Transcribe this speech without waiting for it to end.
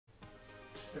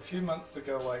A few months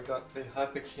ago I got the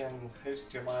Hyperkin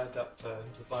HDMI adapter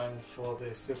designed for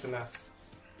the Super NES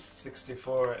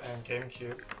 64 and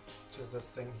Gamecube, which is this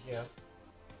thing here.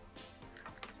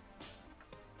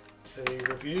 The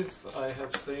reviews I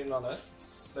have seen on it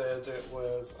said it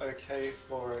was okay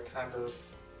for a kind of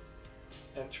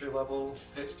entry-level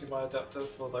HDMI adapter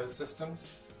for those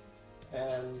systems,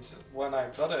 and when I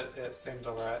got it, it seemed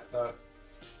alright, but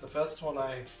the first one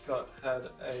I got had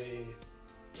a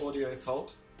audio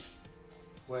fault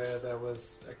where there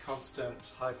was a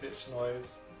constant high-pitched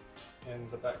noise in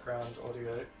the background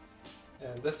audio,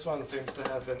 and this one seems to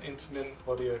have an intermittent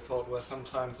audio fault where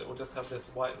sometimes it will just have this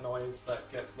white noise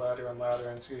that gets louder and louder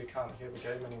until you can't hear the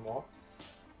game anymore.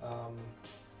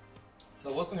 So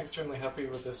I wasn't extremely happy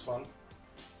with this one,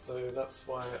 so that's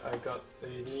why I got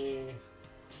the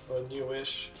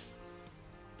newish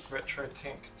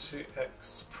RetroTINK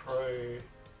 2X Pro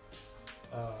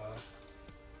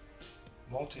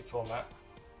Multiformat,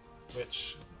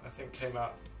 which I think came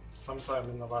out sometime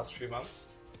in the last few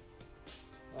months.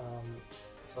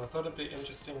 So I thought it'd be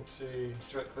interesting to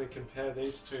directly compare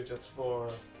these two just for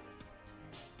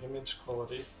image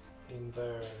quality in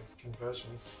their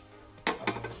conversions.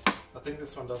 I think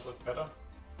this one does look better,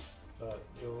 but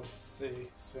you'll see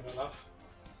soon enough.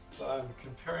 So I'm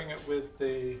comparing it with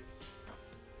the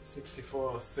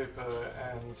 64 Super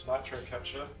and Nitro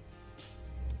Capture.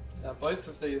 Now both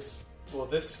of these, well,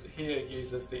 this here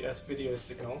uses the S-Video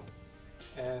signal,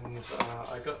 and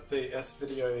I got the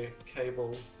S-Video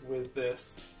cable with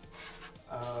this.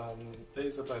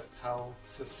 These are both PAL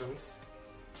systems,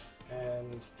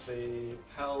 and the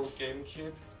PAL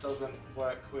Gamecube doesn't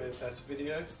work with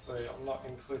S-Video, so I'm not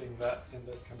including that in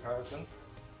this comparison.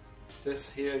 This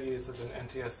here uses an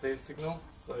NTSC signal,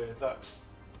 so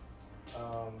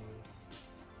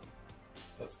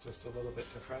that's just a little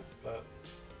bit different, but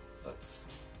let's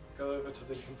go over to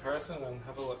the comparison and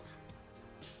have a look.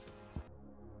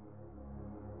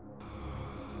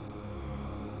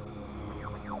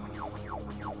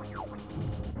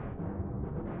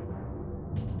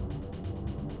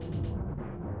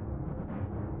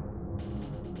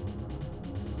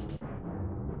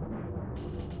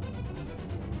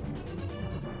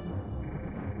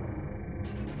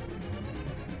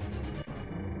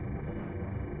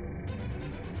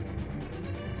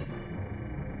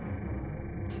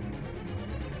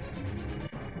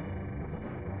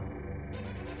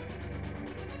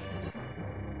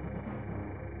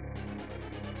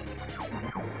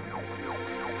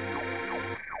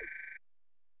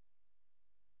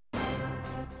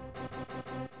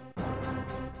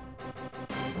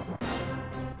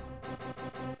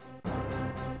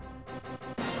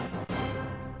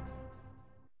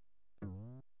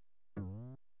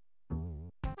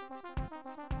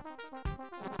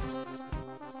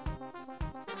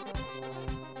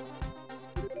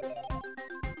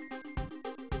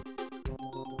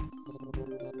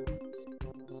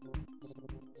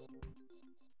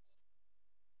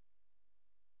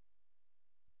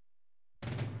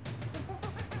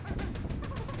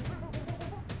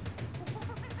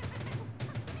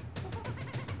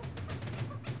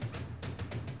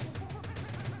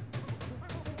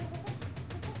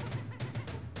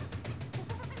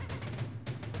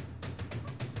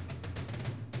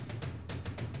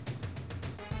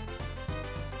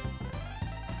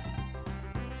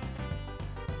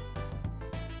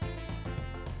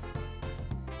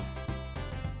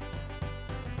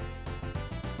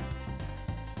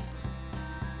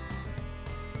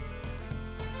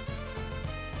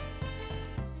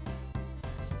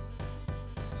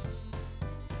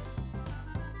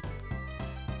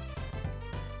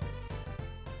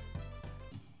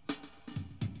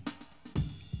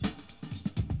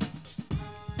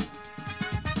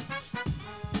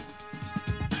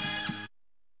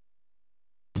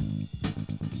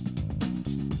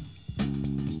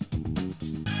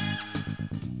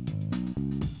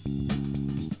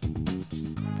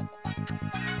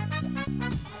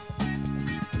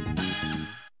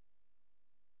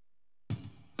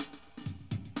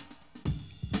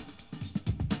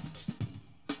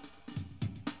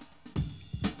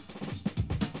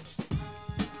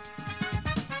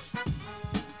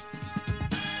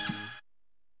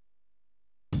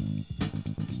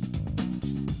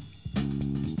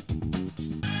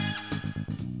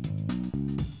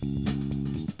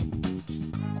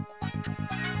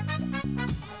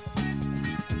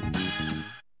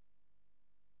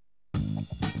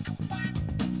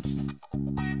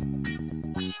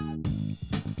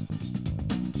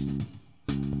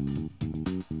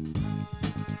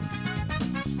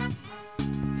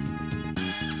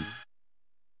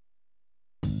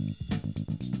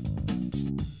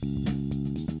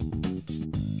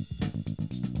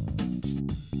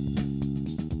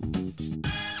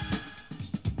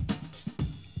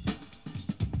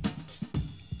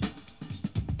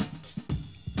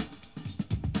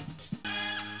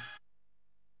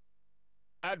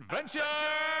 Adventure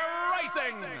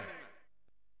Racing!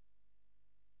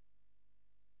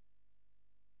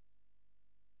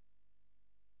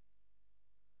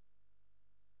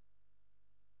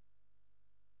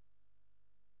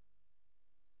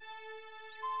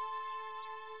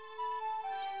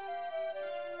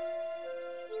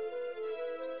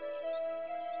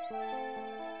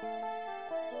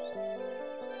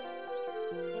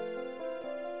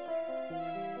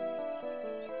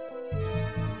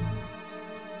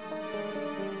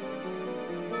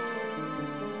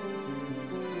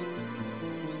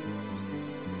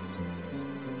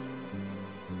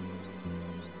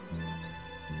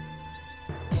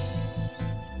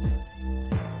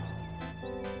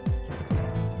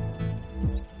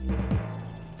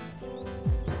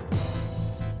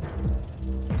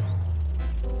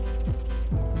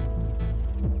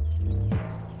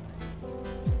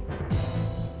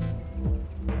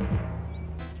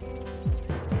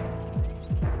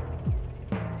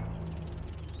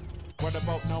 What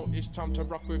about now? It's time to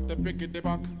rock with the biggity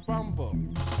buck bumble.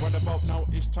 What about now?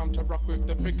 It's time to rock with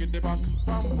the biggity buck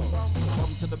bumble.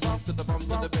 Bump to the bump to the bump to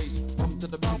the bass. Bump to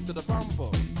the bump to the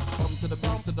bumble. Bump to the